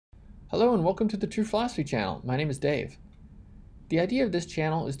Hello and welcome to the True Philosophy channel. My name is Dave. The idea of this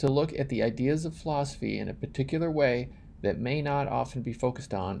channel is to look at the ideas of philosophy in a particular way that may not often be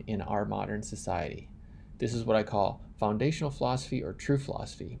focused on in our modern society. This is what I call foundational philosophy or true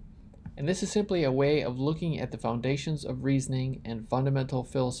philosophy. And this is simply a way of looking at the foundations of reasoning and fundamental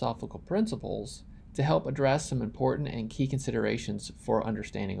philosophical principles to help address some important and key considerations for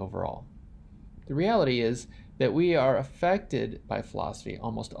understanding overall. The reality is that we are affected by philosophy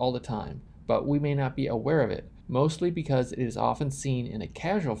almost all the time, but we may not be aware of it, mostly because it is often seen in a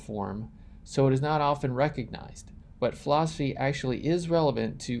casual form, so it is not often recognized. But philosophy actually is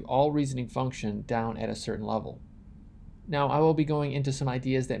relevant to all reasoning function down at a certain level. Now, I will be going into some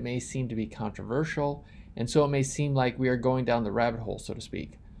ideas that may seem to be controversial, and so it may seem like we are going down the rabbit hole, so to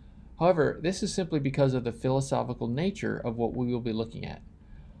speak. However, this is simply because of the philosophical nature of what we will be looking at.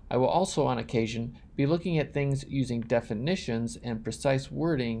 I will also, on occasion, be looking at things using definitions and precise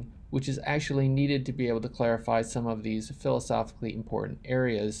wording, which is actually needed to be able to clarify some of these philosophically important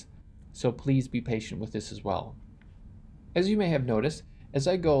areas, so please be patient with this as well. As you may have noticed, as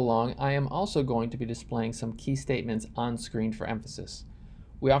I go along, I am also going to be displaying some key statements on screen for emphasis.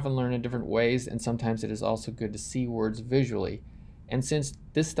 We often learn in different ways, and sometimes it is also good to see words visually. And since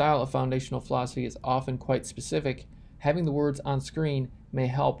this style of foundational philosophy is often quite specific, having the words on screen may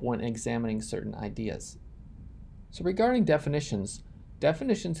help when examining certain ideas. So regarding definitions,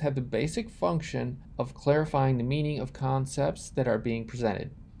 definitions have the basic function of clarifying the meaning of concepts that are being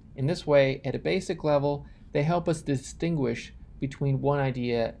presented. In this way, at a basic level, they help us distinguish between one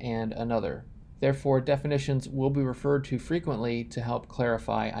idea and another. Therefore, definitions will be referred to frequently to help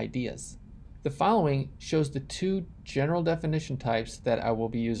clarify ideas. The following shows the two general definition types that I will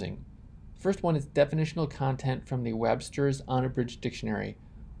be using. First one is definitional content from the Webster's Unabridged Dictionary,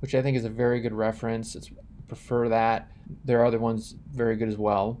 which I think is a very good reference. I prefer that. There are other ones very good as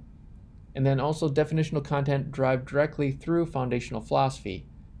well. And then also definitional content derived directly through foundational philosophy,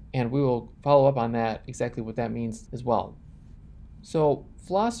 and we will follow up on that, exactly what that means as well. So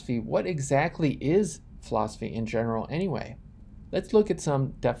philosophy, what exactly is philosophy in general anyway? Let's look at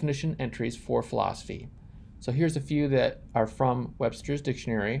some definition entries for philosophy. So here's a few that are from Webster's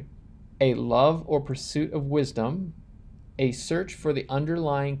Dictionary. A love or pursuit of wisdom, a search for the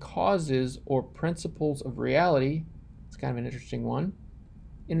underlying causes or principles of reality. It's kind of an interesting one.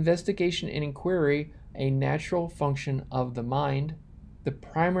 Investigation and inquiry, a natural function of the mind. The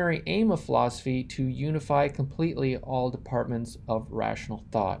primary aim of philosophy to unify completely all departments of rational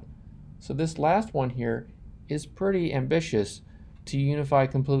thought. So this last one here is pretty ambitious. To unify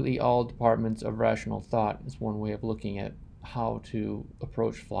completely all departments of rational thought is one way of looking at how to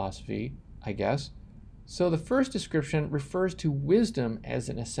approach philosophy, I guess. So the first description refers to wisdom as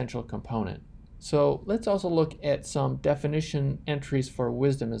an essential component. So let's also look at some definition entries for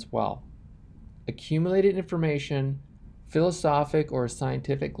wisdom as well. Accumulated information, philosophic or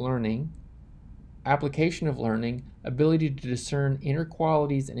scientific learning, application of learning, ability to discern inner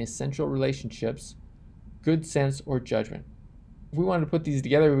qualities and essential relationships, good sense or judgment. If we wanted to put these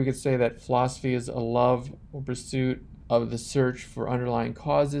together, we could say that philosophy is a love or pursuit of the search for underlying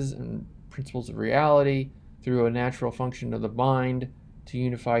causes and principles of reality through a natural function of the mind to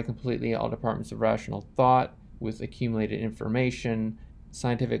unify completely all departments of rational thought with accumulated information,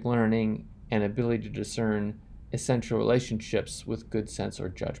 scientific learning, and ability to discern essential relationships with good sense or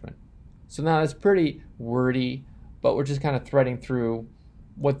judgment. So now it's pretty wordy, but we're just kind of threading through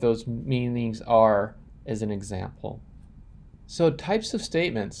what those meanings are as an example. So types of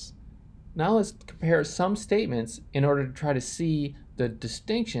statements. Now let's compare some statements in order to try to see the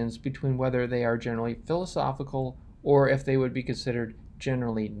distinctions between whether they are generally philosophical or if they would be considered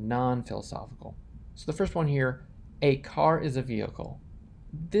generally non-philosophical. So the first one here, a car is a vehicle.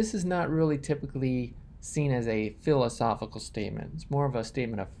 This is not really typically seen as a philosophical statement. It's more of a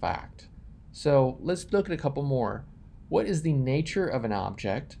statement of fact. So let's look at a couple more. What is the nature of an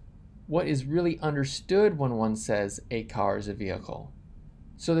object? What is really understood when one says a car is a vehicle?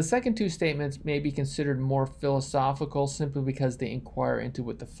 So the second two statements may be considered more philosophical simply because they inquire into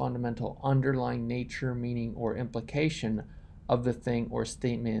what the fundamental underlying nature, meaning, or implication of the thing or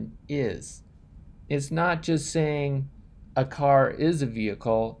statement is. It's not just saying a car is a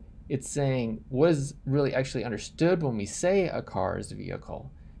vehicle, it's saying what is really actually understood when we say a car is a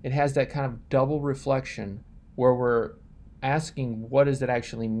vehicle. It has that kind of double reflection where we're asking what does it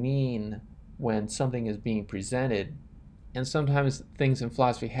actually mean when something is being presented. And sometimes things in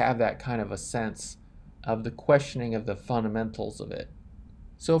philosophy have that kind of a sense of the questioning of the fundamentals of it.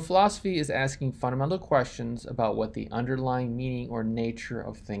 So philosophy is asking fundamental questions about what the underlying meaning or nature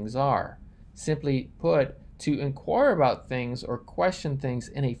of things are. Simply put, To inquire about things or question things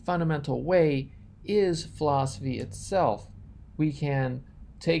in a fundamental way is philosophy itself. We can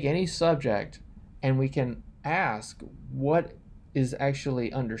take any subject and we can ask what is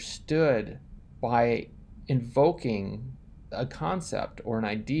actually understood by invoking a concept or an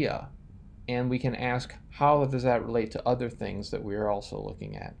idea, and we can ask how does that relate to other things that we are also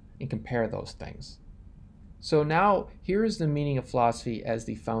looking at and compare those things. So now here is the meaning of philosophy as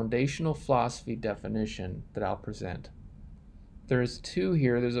the foundational philosophy definition that I'll present. There's two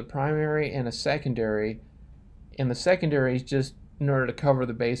here. There's a primary and a secondary, and the secondary is just in order to cover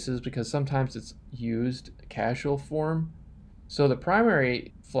the bases because sometimes it's used casual form. So the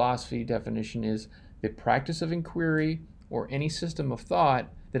primary philosophy definition is the practice of inquiry or any system of thought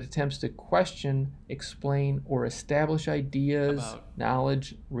that attempts to question, explain, or establish ideas,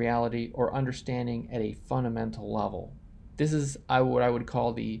 knowledge, reality, or understanding at a fundamental level. This is what I would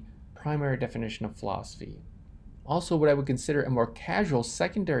call the primary definition of philosophy. Also, what I would consider a more casual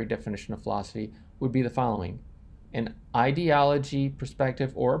secondary definition of philosophy would be the following: an ideology,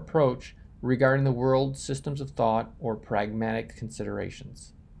 perspective, or approach regarding the world, systems of thought, or pragmatic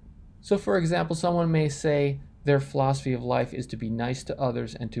considerations. So, for example, someone may say their philosophy of life is to be nice to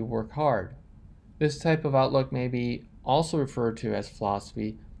others and to work hard. This type of outlook may be also referred to as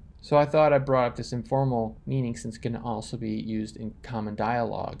philosophy, so I thought I brought up this informal meaning since it can also be used in common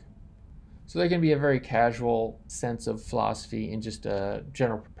dialogue. So there can be a very casual sense of philosophy in just a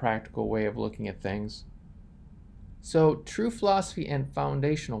general practical way of looking at things. So true philosophy and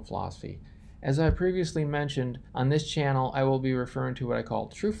foundational philosophy. As I previously mentioned, on this channel I will be referring to what I call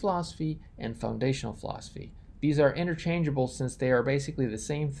true philosophy and foundational philosophy. These are interchangeable since they are basically the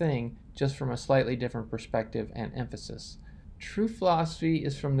same thing, just from a slightly different perspective and emphasis. True philosophy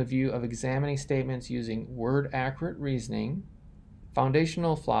is from the view of examining statements using word-accurate reasoning.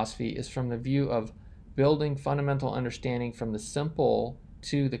 Foundational philosophy is from the view of building fundamental understanding from the simple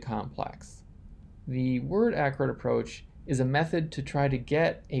to the complex. The word-accurate approach is a method to try to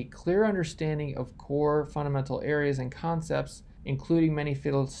get a clear understanding of core fundamental areas and concepts, including many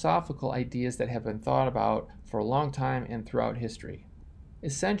philosophical ideas that have been thought about for a long time and throughout history.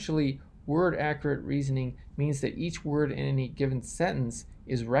 Essentially, word-accurate reasoning means that each word in any given sentence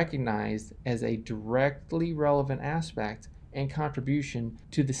is recognized as a directly relevant aspect and contribution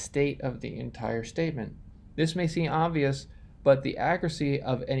to the state of the entire statement. This may seem obvious, but the accuracy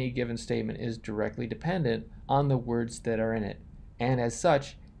of any given statement is directly dependent on the words that are in it, and as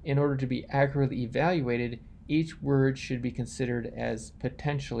such, in order to be accurately evaluated, each word should be considered as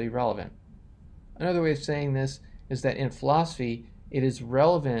potentially relevant. Another way of saying this is that in philosophy, it is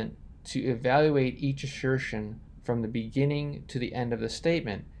relevant to evaluate each assertion from the beginning to the end of the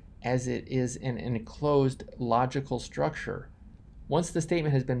statement, as it is an enclosed logical structure. Once the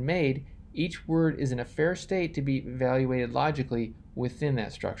statement has been made, each word is in a fair state to be evaluated logically within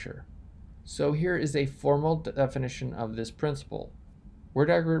that structure. So here is a formal definition of this principle.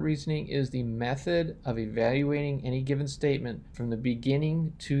 Word-accurate reasoning is the method of evaluating any given statement from the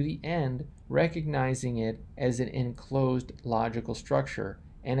beginning to the end, recognizing it as an enclosed logical structure,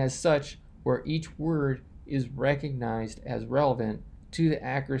 and as such, where each word is recognized as relevant to the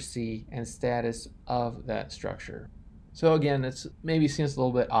accuracy and status of that structure. So again, this maybe seems a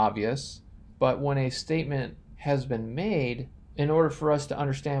little bit obvious, but when a statement has been made, in order for us to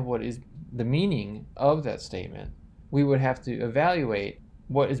understand what is the meaning of that statement, we would have to evaluate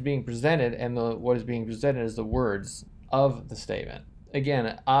what is being presented, and what is being presented is the words of the statement.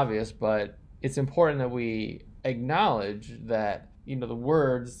 Again, obvious, but it's important that we acknowledge that the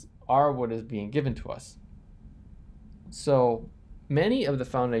words are what is being given to us. So many of the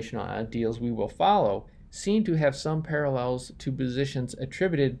foundational ideals we will follow seem to have some parallels to positions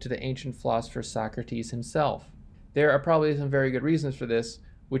attributed to the ancient philosopher Socrates himself. There are probably some very good reasons for this,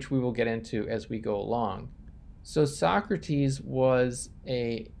 which we will get into as we go along. So Socrates was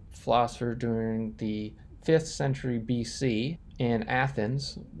a philosopher during the 5th century BC in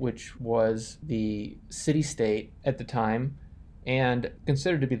Athens, which was the city-state at the time and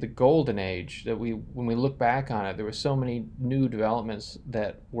considered to be the golden age. That when we look back on it, there were so many new developments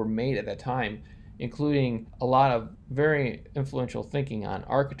that were made at that time, including a lot of very influential thinking on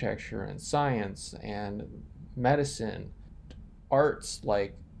architecture and science and medicine, arts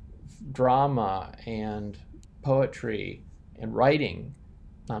like drama and poetry and writing.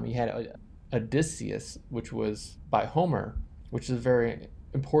 You had Odysseus, which was by Homer, which is a very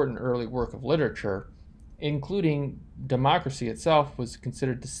important early work of literature, including democracy itself was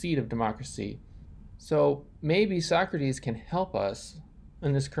considered the seed of democracy. So maybe Socrates can help us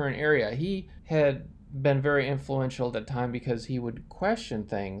in this current area. He had been very influential at that time because he would question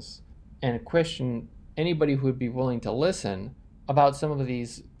things and question anybody who would be willing to listen about some of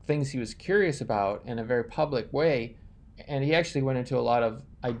these things he was curious about in a very public way. And he actually went into a lot of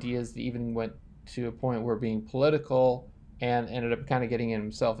ideas that even went to a point where being political, and ended up kind of getting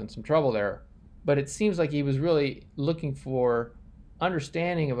himself in some trouble there. But it seems like he was really looking for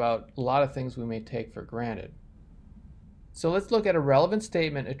understanding about a lot of things we may take for granted. So let's look at a relevant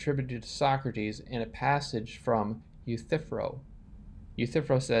statement attributed to Socrates in a passage from Euthyphro.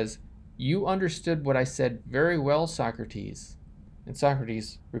 Euthyphro says, "You understood what I said very well, Socrates." And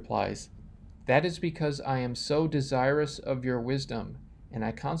Socrates replies, "That is because I am so desirous of your wisdom, and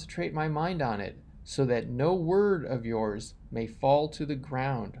I concentrate my mind on it, so that no word of yours may fall to the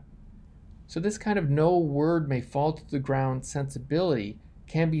ground." So this kind of "no word may fall to the ground" sensibility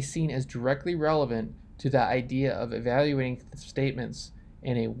can be seen as directly relevant to the idea of evaluating statements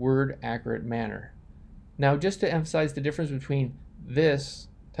in a word-accurate manner. Now, just to emphasize the difference between this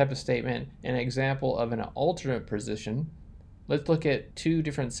type of statement and an example of an alternate position, let's look at two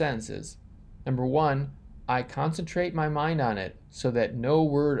different sentences. Number one, "I concentrate my mind on it so that no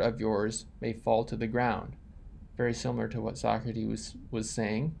word of yours may fall to the ground." Very similar to what Socrates was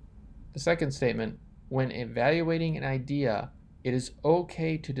saying. The second statement, "When evaluating an idea, it is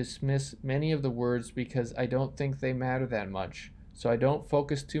okay to dismiss many of the words because I don't think they matter that much. So I don't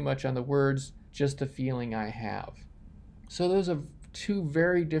focus too much on the words, just the feeling I have." So those are two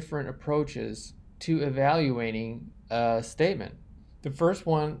very different approaches to evaluating a statement. The first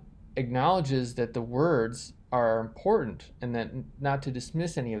one acknowledges that the words are important and that not to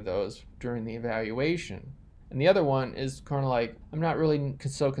dismiss any of those during the evaluation. And the other one is kind of like, I'm not really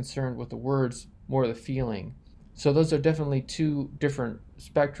so concerned with the words, more the feeling. So those are definitely two different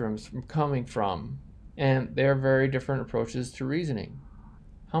spectrums from coming from, and they're very different approaches to reasoning.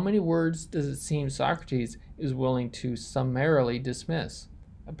 How many words does it seem Socrates is willing to summarily dismiss?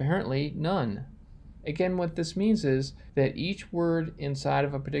 Apparently none. Again, what this means is that each word inside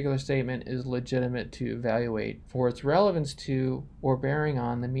of a particular statement is legitimate to evaluate for its relevance to or bearing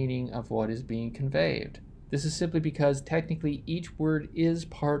on the meaning of what is being conveyed. This is simply because technically each word is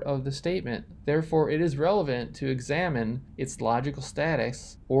part of the statement. Therefore, it is relevant to examine its logical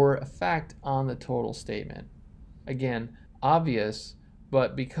status or effect on the total statement. Again, obvious,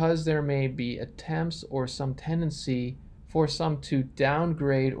 but because there may be attempts or some tendency for some to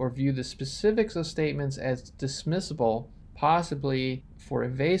downgrade or view the specifics of statements as dismissible, possibly for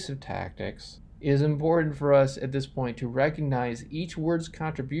evasive tactics, it is important for us at this point to recognize each word's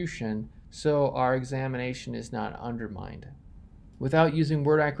contribution so our examination is not undermined. Without using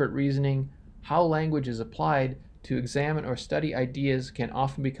word-accurate reasoning, how language is applied to examine or study ideas can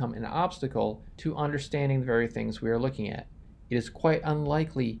often become an obstacle to understanding the very things we are looking at. It is quite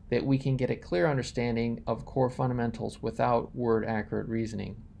unlikely that we can get a clear understanding of core fundamentals without word-accurate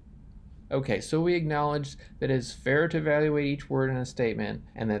reasoning. Okay, so we acknowledge that it is fair to evaluate each word in a statement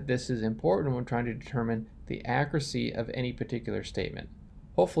and that this is important when trying to determine the accuracy of any particular statement.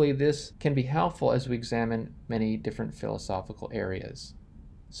 Hopefully this can be helpful as we examine many different philosophical areas.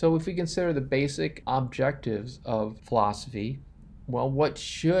 So if we consider the basic objectives of philosophy, well, what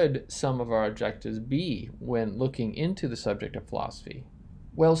should some of our objectives be when looking into the subject of philosophy?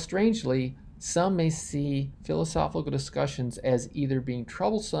 Well, strangely, some may see philosophical discussions as either being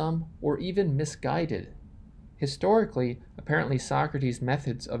troublesome or even misguided. Historically, apparently Socrates'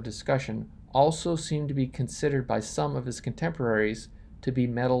 methods of discussion also seem to be considered by some of his contemporaries to be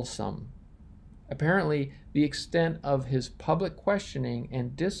meddlesome. Apparently, the extent of his public questioning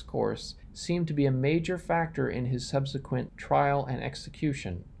and discourse seemed to be a major factor in his subsequent trial and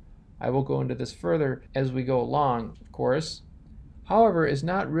execution. I will go into this further as we go along, of course. However, it is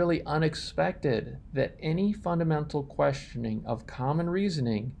not really unexpected that any fundamental questioning of common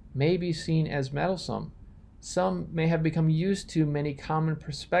reasoning may be seen as meddlesome. Some may have become used to many common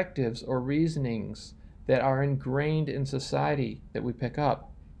perspectives or reasonings that are ingrained in society that we pick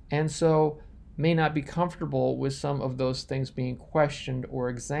up, and so may not be comfortable with some of those things being questioned or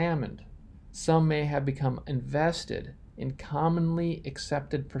examined. Some may have become invested in commonly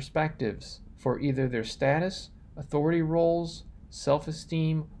accepted perspectives for either their status, authority roles,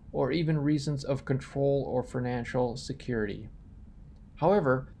 self-esteem, or even reasons of control or financial security.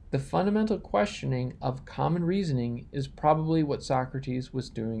 However, the fundamental questioning of common reasoning is probably what Socrates was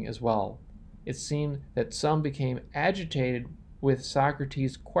doing as well. It seemed that some became agitated with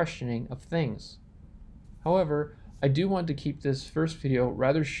Socrates' questioning of things. However, I do want to keep this first video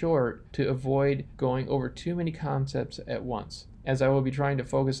rather short to avoid going over too many concepts at once, as I will be trying to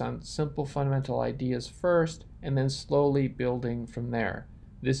focus on simple fundamental ideas first and then slowly building from there.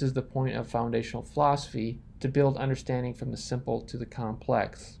 This is the point of foundational philosophy, to build understanding from the simple to the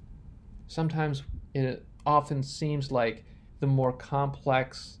complex. Sometimes it often seems like the more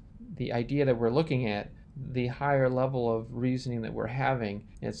complex the idea that we're looking at, the higher level of reasoning that we're having.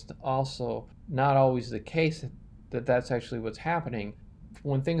 It's also not always the case that that's actually what's happening.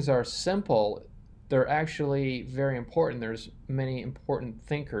 When things are simple, they're actually very important. There's many important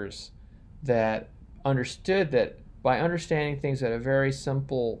thinkers that understood that by understanding things at a very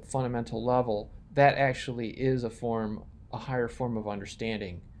simple fundamental level, that actually is a higher form of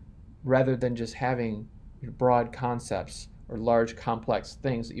understanding, rather than just having broad concepts or large complex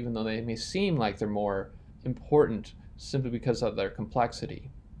things, even though they may seem like they're more important simply because of their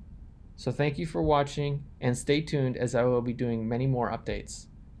complexity. So thank you for watching, and stay tuned as I will be doing many more updates.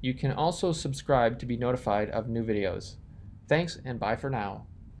 You can also subscribe to be notified of new videos. Thanks, and bye for now.